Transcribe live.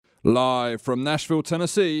Live from Nashville,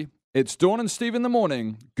 Tennessee, it's Dawn and Steve in the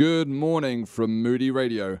morning. Good morning from Moody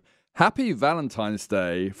Radio. Happy Valentine's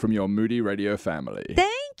Day from your Moody Radio family.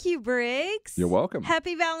 Thank you, Briggs. You're welcome.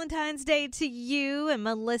 Happy Valentine's Day to you and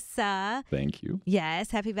Melissa. Thank you.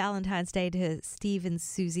 Yes, happy Valentine's Day to Steve and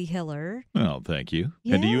Susie Hiller. Well, thank you.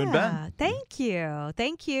 Yeah, And to you and Ben. Thank you.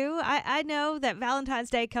 Thank you. I know that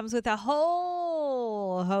Valentine's Day comes with a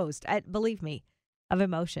whole host, believe me, of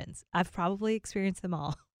emotions. I've probably experienced them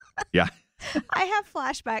all. Yeah. I have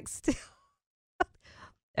flashbacks still.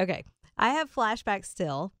 Okay. I have flashbacks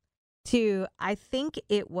still to, I think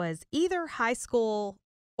it was either high school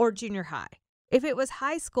or junior high. If it was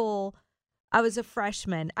high school, I was a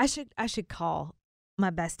freshman. I should call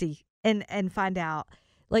my bestie and find out.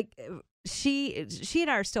 Like she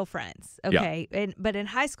and I are still friends, okay? Yeah. But in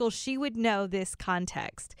high school, she would know this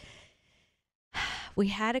context. We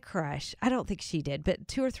had a crush. I don't think she did, but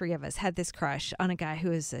 2 or 3 of us had this crush on a guy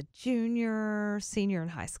who was a senior in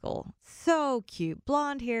high school. So cute.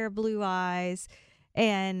 Blonde hair, blue eyes.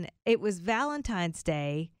 And it was Valentine's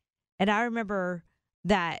Day. And I remember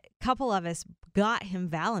that a couple of us got him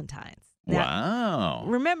Valentine's. Now, wow.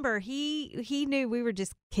 Remember, he knew we were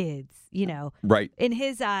just kids, you know. Right. In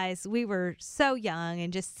his eyes, we were so young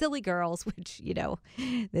and just silly girls, which, you know,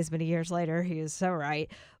 this many years later, he was so right.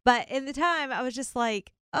 But in the time, I was just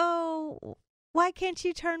like, oh, why can't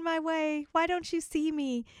you turn my way? Why don't you see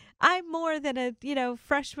me? I'm more than a,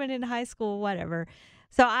 freshman in high school, whatever.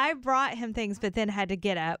 So I brought him things, but then had to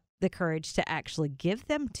get up the courage to actually give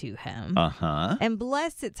them to him. Uh-huh. And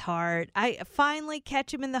bless its heart, I finally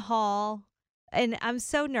catch him in the hall, and I'm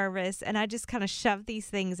so nervous, and I just kind of shove these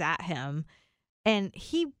things at him, and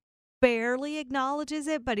he barely acknowledges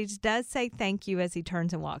it, but he just does say thank you as he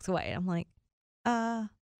turns and walks away. I'm like,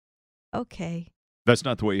 okay. That's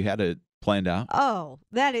not the way you had it planned out? Oh,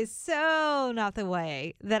 that is so not the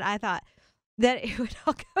way that I thought that it would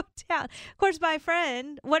all go down. Of course,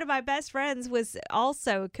 one of my best friends, was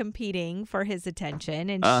also competing for his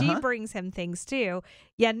attention, and she brings him things too.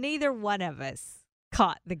 Yeah, neither one of us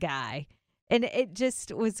caught the guy. And it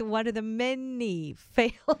just was one of the many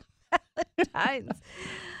failed Valentines.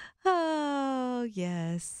 Oh,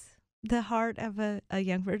 yes. The heart of a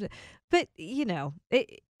young person. But,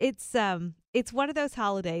 it's one of those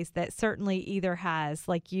holidays that certainly either has,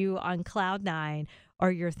 like you on cloud 9,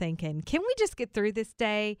 or you're thinking, can we just get through this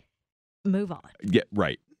day? Move on. Yeah,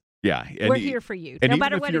 right. Yeah. And we're here for you, no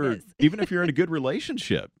matter what it is. Even if you're in a good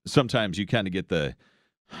relationship, sometimes you kind of get can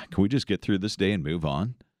we just get through this day and move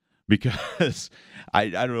on? Because I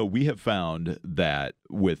don't know, we have found that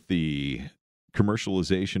with the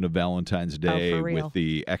commercialization of Valentine's Day, with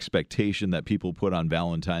the expectation that people put on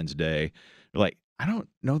Valentine's Day, like, I don't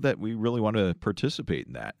know that we really want to participate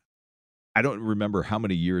in that. I don't remember how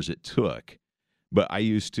many years it took, but I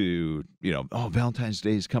used to, Valentine's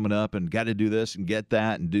Day is coming up and got to do this and get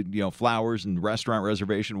that and do, flowers and restaurant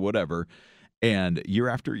reservation, whatever. And year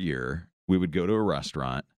after year, we would go to a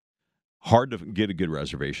restaurant. Hard to get a good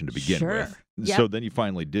reservation to begin with. Yep. So then you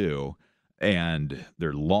finally do. And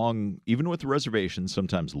they're long, even with the reservations,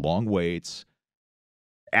 sometimes long waits,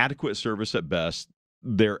 adequate service at best.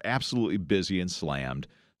 They're absolutely busy and slammed.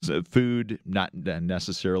 So food, not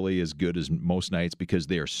necessarily as good as most nights because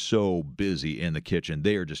they are so busy in the kitchen.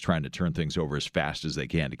 They are just trying to turn things over as fast as they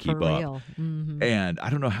can to keep up. Mm-hmm. And I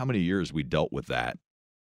don't know how many years we dealt with that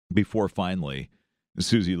before finally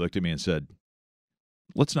Susie looked at me and said,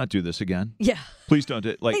 let's not do this again. Yeah. Please don't do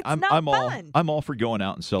it. Like, I'm fun. all for going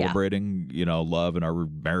out and celebrating, love and our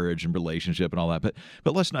marriage and relationship and all that. But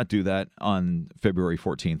let's not do that on February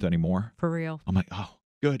 14th anymore. For real. I'm like, oh,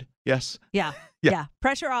 good. Yes. Yeah. Yeah. Yeah.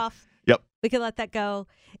 Pressure off. Yep. We can let that go.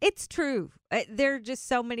 It's true. There are just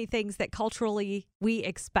so many things that culturally we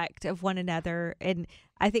expect of one another. And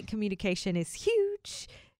I think communication is huge.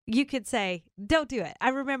 You could say, don't do it. I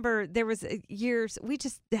remember there was years we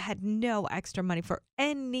just had no extra money for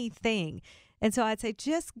anything. And so I'd say,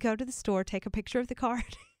 just go to the store, take a picture of the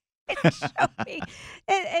card and show me.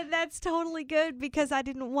 And that's totally good because I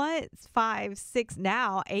didn't want $5, $6,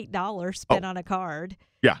 now $8 spent on a card.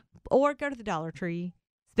 Yeah. Or go to the Dollar Tree,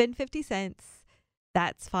 spend 50 cents.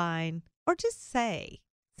 That's fine. Or just say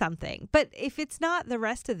something. But if it's not the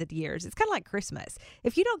rest of the years, it's kind of like Christmas.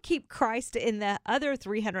 If you don't keep Christ in the other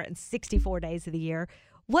 364 days of the year,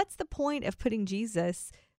 what's the point of putting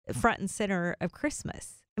Jesus front and center of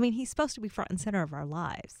Christmas? I mean, he's supposed to be front and center of our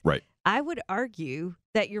lives. Right. I would argue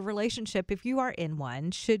that your relationship, if you are in one,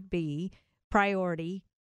 should be priority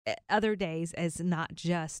other days as not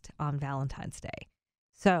just on Valentine's Day.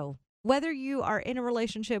 So whether you are in a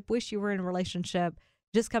relationship, wish you were in a relationship,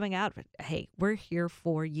 just coming out, hey, we're here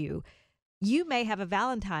for you. you may have a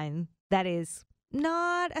Valentine that is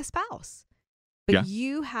not a spouse, but Yeah.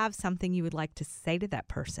 you have something you would like to say to that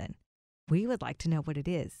person. We would like to know what it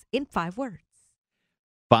is in 5 words.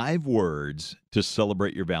 5 words to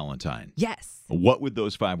celebrate your Valentine. Yes. What would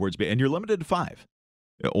those 5 words be? And you're limited to 5.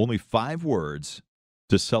 Only 5 words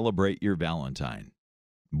to celebrate your Valentine.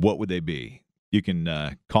 What would they be? You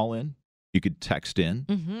can call in. You could text in.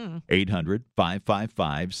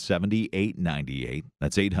 800-555-7898.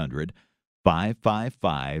 That's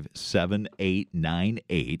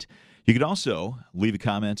 800-555-7898. You could also leave a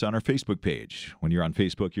comment on our Facebook page. When you're on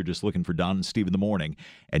Facebook, you're just looking for Don and Steve in the morning,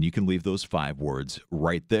 and you can leave those 5 words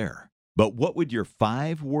right there. But what would your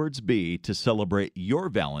 5 words be to celebrate your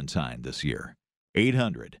Valentine this year?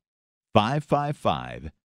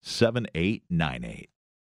 800-555-7898.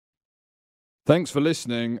 Thanks for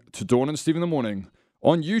listening to Dawn and Steve in the Morning.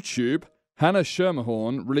 On YouTube, Hannah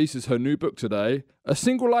Schermerhorn releases her new book today, A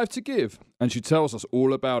Single Life to Give, and she tells us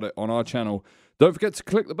all about it on our channel. Don't forget to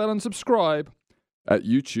click the bell and subscribe at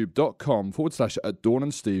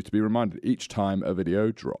youtube.com/@DawnandSteve to be reminded each time a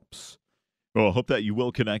video drops. Well, I hope that you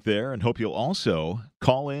will connect there, and hope you'll also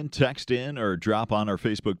call in, text in, or drop on our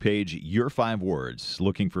Facebook page your 5 words.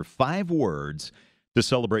 Looking for 5 words to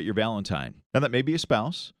celebrate your Valentine. Now, that may be a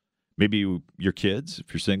spouse, maybe your kids,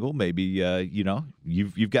 if you're single, maybe,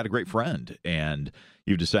 you've got a great friend, and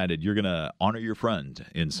you've decided you're going to honor your friend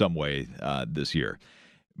in some way this year.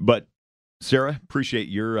 But, Sarah, appreciate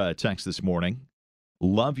your text this morning.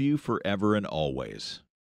 Love you forever and always.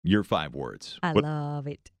 Your 5 words. I love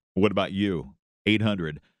it. What about you?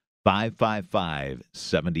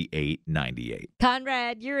 800-555-7898.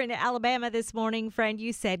 Conrad, you're in Alabama this morning, friend.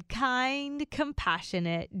 You said kind,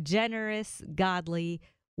 compassionate, generous, godly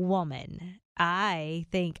woman. I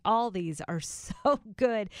think all these are so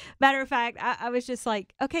good. Matter of fact, I was just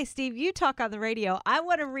like, okay, Steve, you talk on the radio. I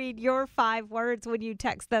want to read your 5 words when you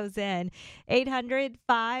text those in.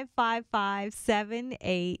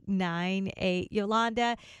 800-555-7898.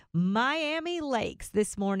 Yolanda, Miami Lakes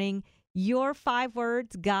this morning. Your 5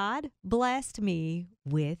 words, God blessed me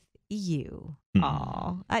with you.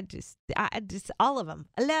 Aw, I just, all of them.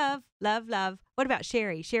 Love, love, love. What about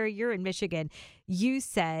Sherry? Sherry, you're in Michigan. You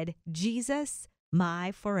said, Jesus,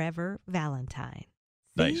 my forever Valentine.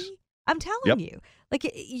 Nice. See? I'm telling you, like,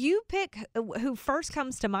 you pick who first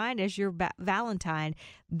comes to mind as your Valentine.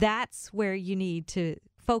 That's where you need to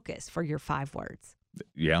focus for your 5 words.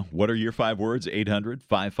 Yeah. What are your 5 words?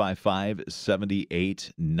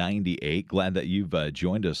 800-555-7898. Glad that you've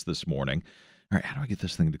joined us this morning. All right, how do I get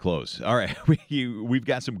this thing to close? All right, we've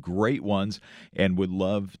got some great ones and would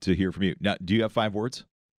love to hear from you. Now, do you have 5 words?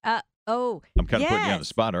 I'm kind of putting you on the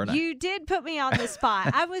spot, aren't I? You did put me on the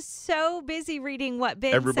spot. I was so busy reading what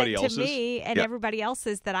Ben Everybody said else's? to me and Yeah. everybody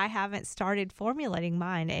else's that I haven't started formulating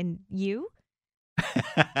mine. And you?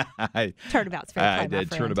 Turnabout's fair play, my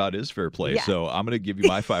friend. Turnabout is fair play. Yeah. So I'm going to give you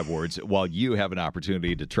my 5 words while you have an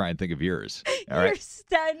opportunity to try and think of yours. All Your right.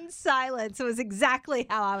 stunned silence was exactly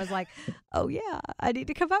how I was like, oh, yeah, I need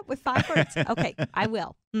to come up with 5 words. Okay, I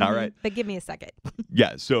will. All right. But give me a second.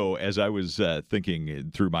 Yeah. So as I was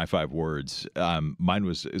thinking through my 5 words, mine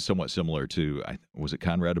was somewhat similar to, was it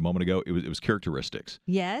Conrad a moment ago? It was characteristics.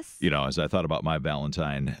 Yes. You know, as I thought about my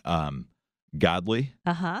Valentine, godly,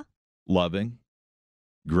 Uh-huh. loving,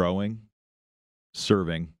 growing,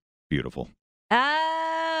 serving, beautiful.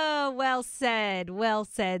 Oh, well said. Well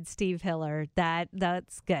said, Steve Hiller.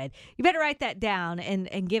 That's good. You better write that down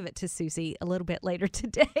and give it to Susie a little bit later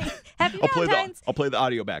today. Happy Valentine's. I'll play the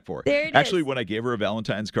audio back for her. There it Actually, is. when I gave her a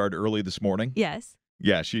Valentine's card early this morning, Yes.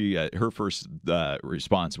 yeah, she her first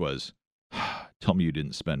response was, "Tell me you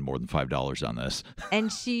didn't spend more than $5 on this."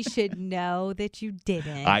 And she should know that you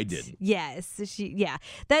didn't. I didn't. Yes. Yeah.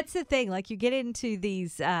 That's the thing. Like, you get into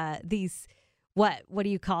these what do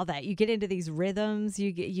you call that? You get into these rhythms.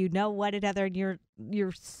 You know what another, and you're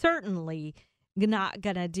certainly not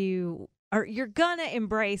gonna do, or you're gonna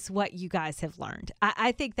embrace what you guys have learned.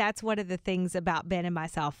 I think that's one of the things about Ben and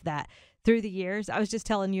myself that through the years, I was just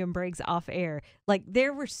telling you and Briggs off air, like,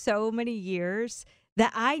 there were so many years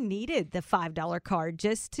that I needed the $5 card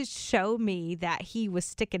just to show me that he was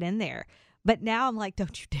sticking in there. But now I'm like,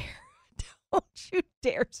 don't you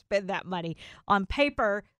dare spend that money on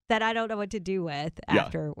paper that I don't know what to do with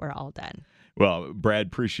after we're all done. Well, Brad,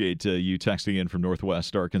 appreciate you texting in from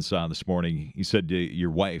Northwest Arkansas this morning. You said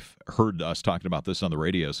your wife heard us talking about this on the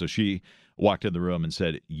radio, so she walked in the room and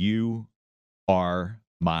said, "You are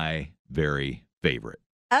my very favorite."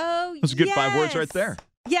 Oh, That's a good 5 words right there.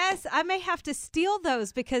 Yes, I may have to steal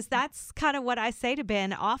those because that's kind of what I say to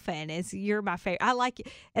Ben often is, you're my favorite. I like you.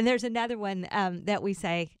 And there's another one that we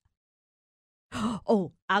say,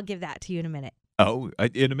 Oh, I'll give that to you in a minute. Oh,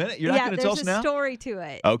 in a minute? You're not going to tell us there's now? a story to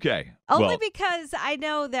it. Okay. Only because I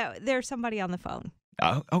know that there's somebody on the phone.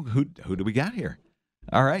 Who do we got here?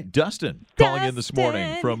 All right, Dustin calling in this morning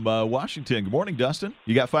Dustin. from Washington. Good morning, Dustin.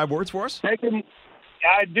 You got 5 words for us? I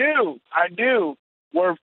do.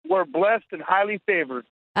 We're blessed and highly favored.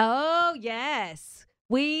 Oh, yes.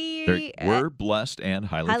 We're blessed and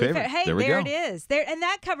highly favored. Hey, there we go. it is. And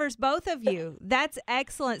that covers both of you. That's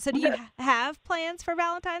excellent. So do you have plans for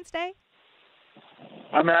Valentine's Day?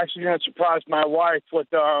 I'm actually going to surprise my wife with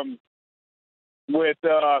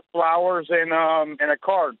flowers and a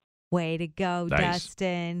card. Way to go, Nice.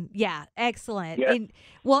 Dustin. Yeah, excellent. Yeah.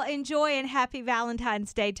 Well, enjoy and happy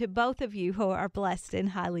Valentine's Day to both of you who are blessed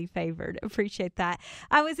and highly favored. Appreciate that.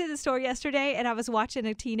 I was in the store yesterday and I was watching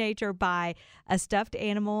a teenager buy a stuffed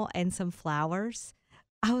animal and some flowers.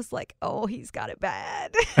 I was like, oh, he's got it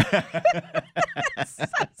bad. That's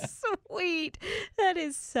so sweet. That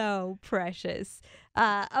is so precious.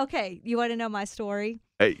 Okay, you want to know my story?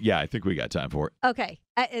 Yeah, I think we got time for it. Okay.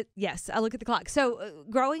 Yes, I look at the clock. So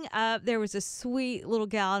growing up, there was a sweet little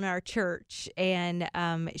gal in our church, and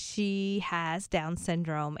she has Down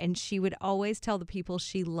syndrome, and she would always tell the people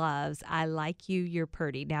she loves, I like you, you're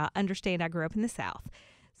pretty. Now, understand, I grew up in the South.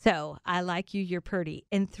 So I like you, you're pretty.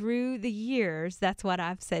 And through the years, that's what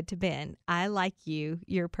I've said to Ben. I like you,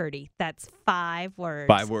 you're pretty. That's 5 words.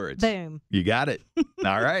 5 words. Boom. You got it.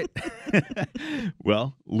 All right.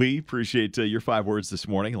 Well, Lee, appreciate your 5 words this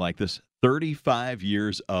morning. I like this. 35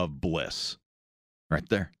 years of bliss. Right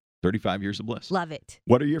there. 35 years of bliss. Love it.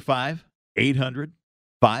 What are your 5?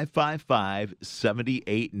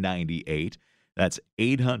 800-555-7898. That's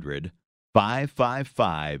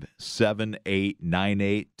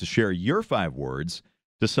 800-555-7898 to share your 5 words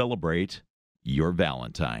to celebrate your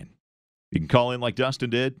Valentine. You can call in like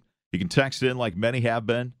Dustin did. You can text in like many have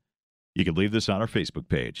been. You can leave this on our Facebook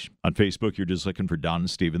page. On Facebook, you're just looking for Don and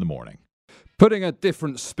Steve in the morning. Putting a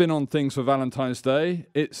different spin on things for Valentine's Day,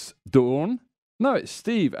 it's Dawn. No, it's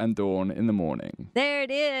Steve and Dawn in the morning. There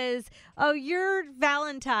it is. Oh, your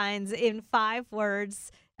Valentines in 5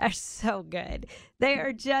 words are so good. They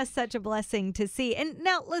are just such a blessing to see. And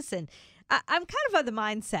now, listen, I'm kind of the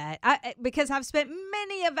mindset, because I've spent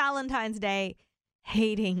many a Valentine's Day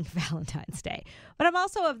hating Valentine's Day. But I'm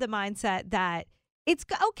also of the mindset that it's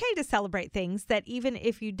okay to celebrate things that even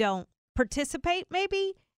if you don't participate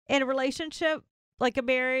maybe in a relationship, like a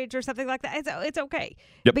marriage or something like that, it's okay.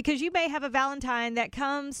 Yep. Because you may have a Valentine that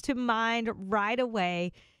comes to mind right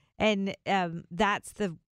away, and that's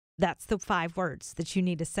the 5 words that you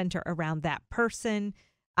need to center around that person.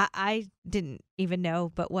 I didn't even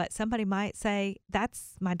know, but what somebody might say,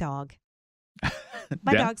 that's my dog.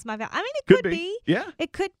 My dog's my I mean, it could be. Yeah.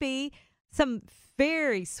 It could be some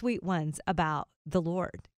very sweet ones about the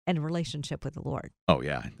Lord and a relationship with the Lord. Oh,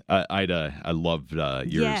 yeah. I loved yours.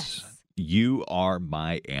 Yes. You are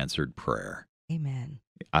my answered prayer. Amen.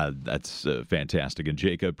 That's fantastic. And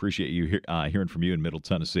Jacob, appreciate you hearing from you in Middle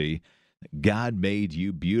Tennessee. God made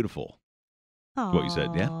you beautiful. What you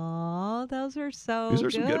said, yeah. Oh, those are so These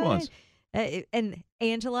are some good ones. And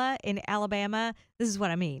Angela in Alabama, this is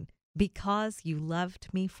what I mean. Because you loved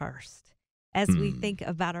me first. As we think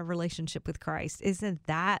about our relationship with Christ, isn't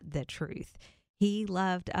that the truth? He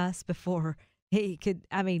loved us before he could.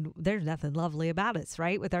 I mean, there's nothing lovely about us,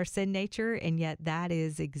 right? With our sin nature. And yet that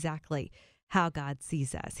is exactly how God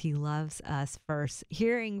sees us. He loves us first.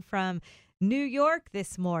 Hearing from New York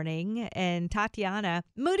this morning, and Tatiana,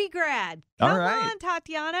 Moody grad. Come All right. on,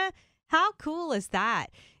 Tatiana. How cool is that?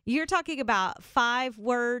 You're talking about 5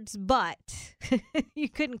 words, but you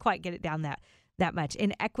couldn't quite get it down that much.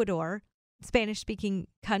 In Ecuador, Spanish-speaking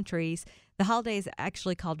countries, the holiday is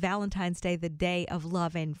actually called Valentine's Day, the day of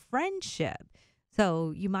love and friendship.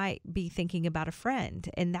 So you might be thinking about a friend,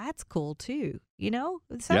 and that's cool too. You know,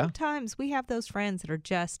 sometimes we have those friends that are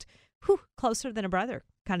just closer than a brother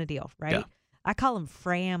kind of deal, right? Yeah. I call them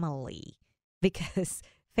family because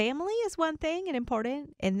family is one thing and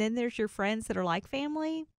important, and then there's your friends that are like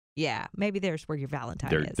family. Yeah, maybe there's where your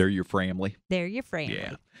Valentine is. They're your family. They're your family.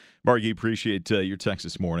 Yeah. Margie, appreciate your text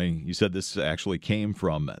this morning. You said this actually came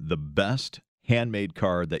from the best handmade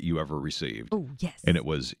card that you ever received. Oh, yes. And it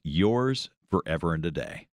was yours forever and a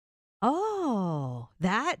day. Oh,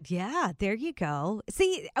 there you go.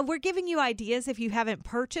 See, we're giving you ideas. If you haven't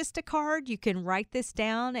purchased a card, you can write this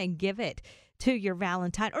down and give it to your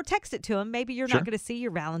Valentine or text it to them. Maybe you're not going to see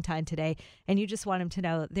your Valentine today and you just want them to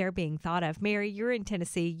know that they're being thought of. Mary, you're in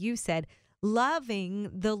Tennessee. You said, loving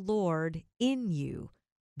the Lord in you.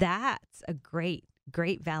 That's a great,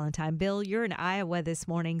 great Valentine. Bill, you're in Iowa this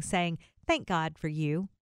morning saying, thank God for you.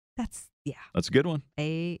 That's a good one.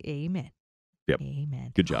 Amen. Yep.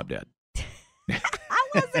 Amen. Good job, Dad. I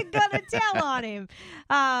wasn't gonna tell on him.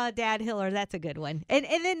 Dad Hiller, that's a good one. And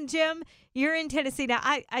then Jim, you're in Tennessee now.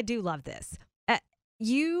 I do love this.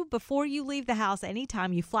 You, before you leave the house,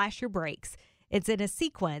 anytime you flash your brakes, it's in a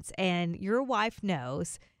sequence, and your wife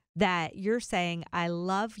knows that you're saying, "I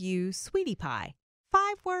love you, sweetie pie."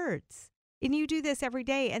 5 words. And you do this every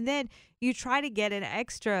day. And then you try to get an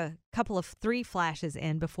extra couple of 3 flashes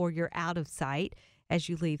in before you're out of sight as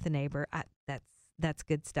you leave the neighbor. That's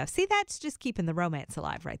good stuff. See, that's just keeping the romance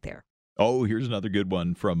alive right there. Oh, here's another good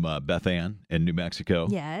one from Beth Ann in New Mexico.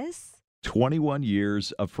 Yes. 21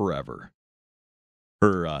 years of forever.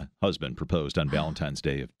 Her husband proposed on Valentine's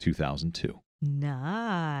Day of 2002.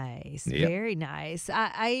 Nice. Yep. Very nice.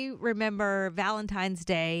 I remember Valentine's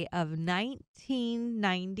Day of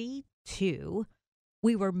 1992.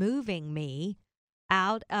 We were moving me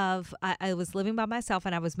out of, I was living by myself,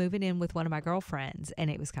 and I was moving in with one of my girlfriends, and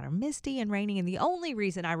it was kind of misty and raining. And the only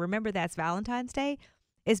reason I remember that's Valentine's Day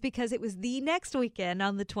is because it was the next weekend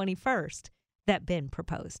on the 21st that Ben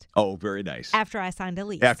proposed. Oh, very nice. After I signed a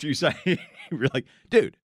lease. After you signed, you're like,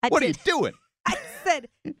 dude, what are you doing? I said,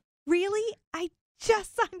 really? I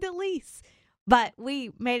just signed a lease. But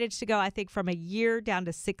we managed to go, I think, from a year down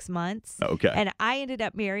to 6 months. Okay. And I ended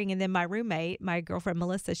up marrying, and then my roommate, my girlfriend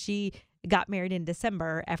Melissa, she got married in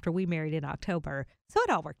December after we married in October. So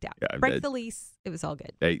it all worked out. Yeah, Break the lease. It was all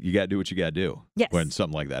good. Hey, you got to do what you got to do Yes. when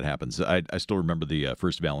something like that happens. I still remember the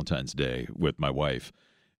first Valentine's Day with my wife.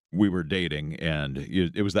 We were dating, and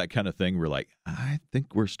it was that kind of thing. We're like, I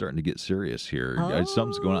think we're starting to get serious here.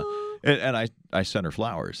 Something's going on. And I sent her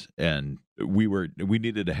flowers, and we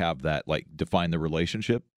needed to have that, like, define the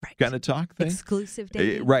relationship kind of talk thing. Exclusive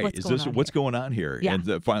dating. Right. What's going on here? Yeah.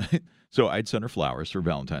 And finally, so I'd sent her flowers for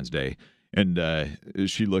Valentine's Day, and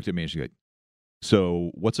she looked at me and she's like,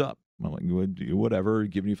 "So what's up?" I'm like, "Whatever,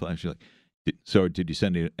 giving you flowers." She's like, "So did you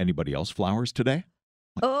send anybody else flowers today?"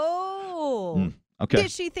 Oh. Okay.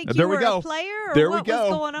 Did she think There you we were go. a player, or There what we go.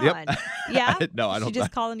 was going on? Yep. Yeah? No, I don't. She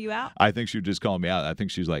just calling you out? I think she was just calling me out. I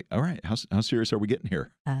think she's like, "All right, how serious are we getting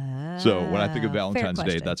here?" So when I think of Fair Valentine's Day,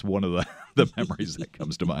 question. that's one of the memories that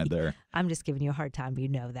comes to mind there. I'm just giving you a hard time. You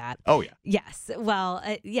know that. Oh, yeah. Yes. Well,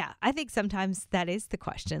 yeah, I think sometimes that is the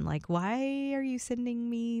question. Like, why are you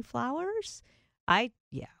sending me flowers?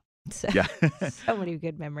 So, Yeah. so many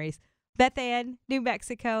good memories. Beth Ann, New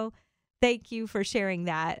Mexico, thank you for sharing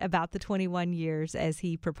that about the 21 years as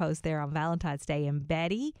he proposed there on Valentine's Day. And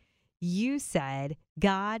Betty, you said,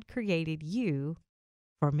 God created you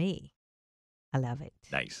for me. I love it.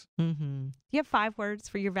 Nice. Mm-hmm. You have 5 words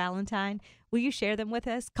for your Valentine. Will you share them with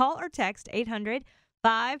us? Call or text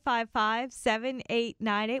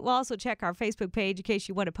 800-555-7898. We'll also check our Facebook page in case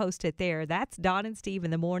you want to post it there. That's Dawn and Steve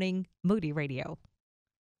in the Morning, Moody Radio.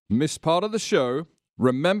 Missed part of the show?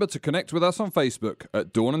 Remember to connect with us on Facebook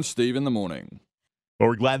at Dawn and Steve in the Morning. Well,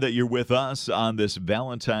 we're glad that you're with us on this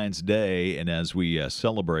Valentine's Day, and as we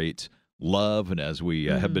celebrate love, and as we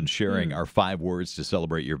have been sharing our 5 words to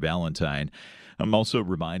celebrate your Valentine, I'm also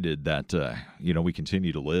reminded that we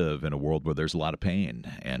continue to live in a world where there's a lot of pain,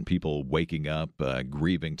 and people waking up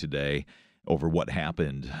grieving today over what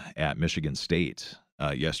happened at Michigan State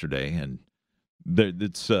yesterday, and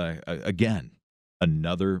it's again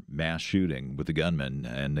another mass shooting with a gunman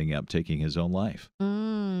ending up taking his own life.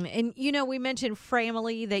 And, we mentioned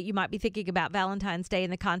family, that you might be thinking about Valentine's Day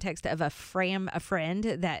in the context of a friend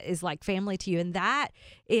that is like family to you. And that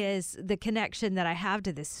is the connection that I have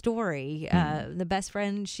to this story. The best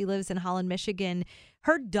friend, she lives in Holland, Michigan.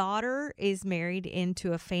 Her daughter is married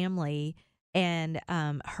into a family, and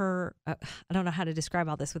her, I don't know how to describe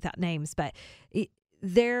all this without names, but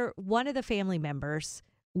one of the family members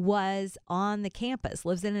was on the campus,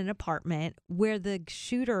 lives in an apartment where the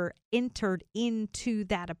shooter entered into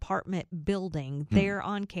that apartment building there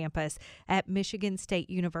on campus at Michigan State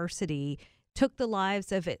University, took the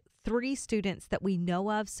lives of 3 students that we know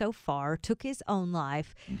of so far, took his own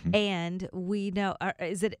life, and we know,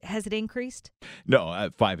 has it increased? No,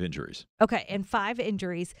 5 injuries. Okay, and 5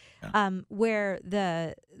 injuries, where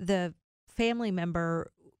the family member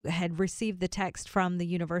had received the text from the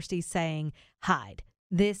university saying, hide.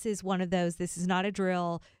 This is one of those, this is not a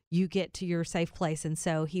drill. You get to your safe place. And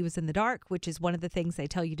so he was in the dark, which is one of the things they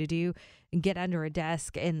tell you to do, and get under a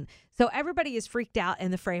desk. And so everybody is freaked out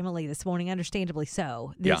in the family this morning, understandably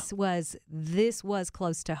so. This was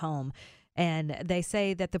close to home. And they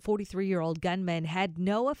say that the 43-year-old gunman had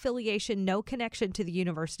no affiliation, no connection to the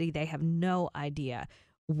university. They have no idea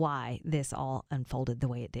why this all unfolded the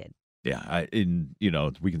way it did. Yeah,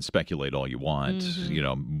 we can speculate all you want.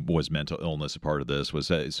 Was mental illness a part of this?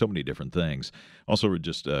 Was so many different things. Also, we're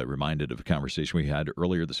just reminded of a conversation we had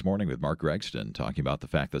earlier this morning with Mark Gregston, talking about the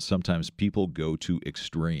fact that sometimes people go to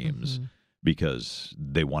extremes because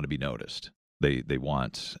they want to be noticed. They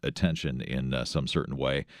want attention in some certain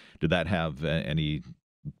way. Did that have any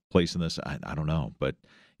place in this? I don't know, but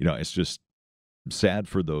it's just sad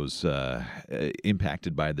for those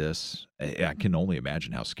impacted by this. I can only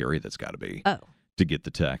imagine how scary that's got to be to get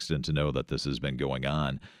the text and to know that this has been going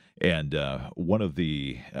on. And one of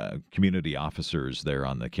the community officers there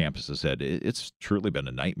on the campus has said, it's truly been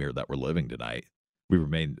a nightmare that we're living tonight. We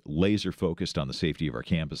remain laser focused on the safety of our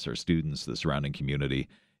campus, our students, the surrounding community.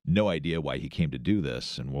 No idea why he came to do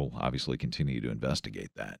this, and we'll obviously continue to investigate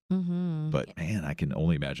that. But, man, I can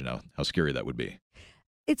only imagine how scary that would be.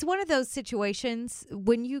 It's one of those situations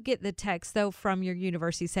when you get the text, though, from your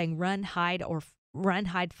university saying run, hide, or run,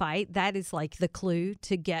 hide, fight. That is like the clue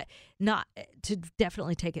to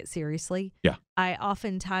definitely take it seriously. Yeah. I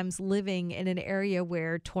oftentimes living in an area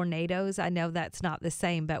where tornadoes, I know that's not the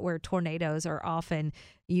same, but where tornadoes are often,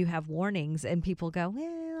 you have warnings and people go,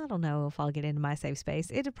 I don't know if I'll get into my safe space.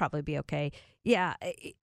 It'll probably be okay. Yeah.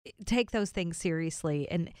 Take those things seriously.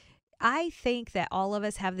 And I think that all of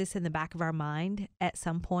us have this in the back of our mind at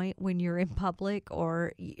some point when you're in public,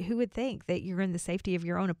 or who would think that you're in the safety of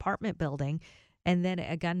your own apartment building and then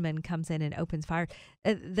a gunman comes in and opens fire.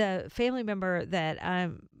 The family member that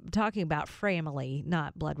I'm talking about, family,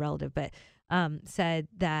 not blood relative, but said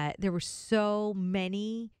that there were so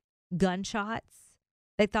many gunshots,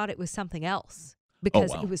 they thought it was something else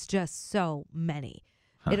because it was just so many.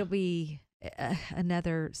 It'll be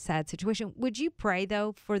another sad situation. Would you pray,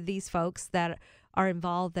 though, for these folks that are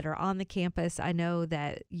involved, that are on the campus? I know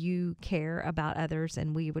that you care about others,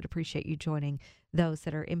 and we would appreciate you joining those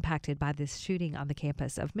that are impacted by this shooting on the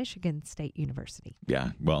campus of Michigan State University. Yeah,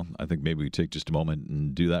 well, I think maybe we take just a moment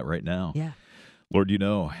and do that right now. Yeah. Lord, you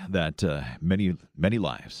know that many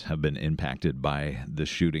lives have been impacted by this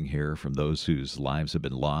shooting here, from those whose lives have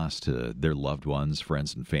been lost to their loved ones,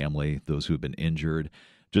 friends and family, those who have been injured,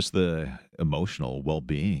 just the emotional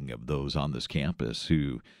well-being of those on this campus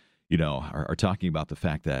who, are talking about the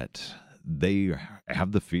fact that they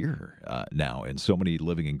have the fear now, and so many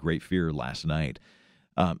living in great fear last night.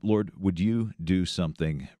 Lord, would you do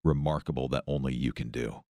something remarkable that only you can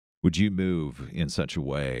do? Would you move in such a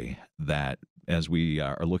way that, as we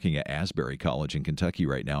are looking at Asbury College in Kentucky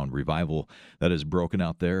right now and revival that has broken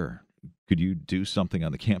out there, could you do something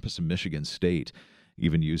on the campus of Michigan State,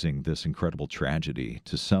 even using this incredible tragedy,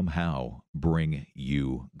 to somehow bring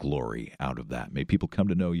you glory out of that? May people come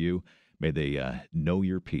to know you. May they know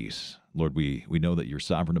your peace. Lord, we know that you're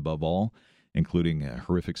sovereign above all, including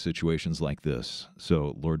horrific situations like this.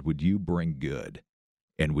 So, Lord, would you bring good,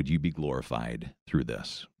 and would you be glorified through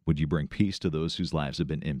this? Would you bring peace to those whose lives have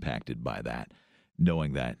been impacted by that,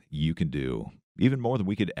 knowing that you can do even more than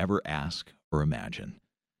we could ever ask or imagine?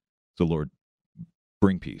 So, Lord,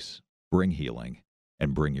 bring peace, bring healing,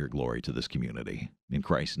 and bring your glory to this community. In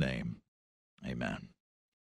Christ's name, amen.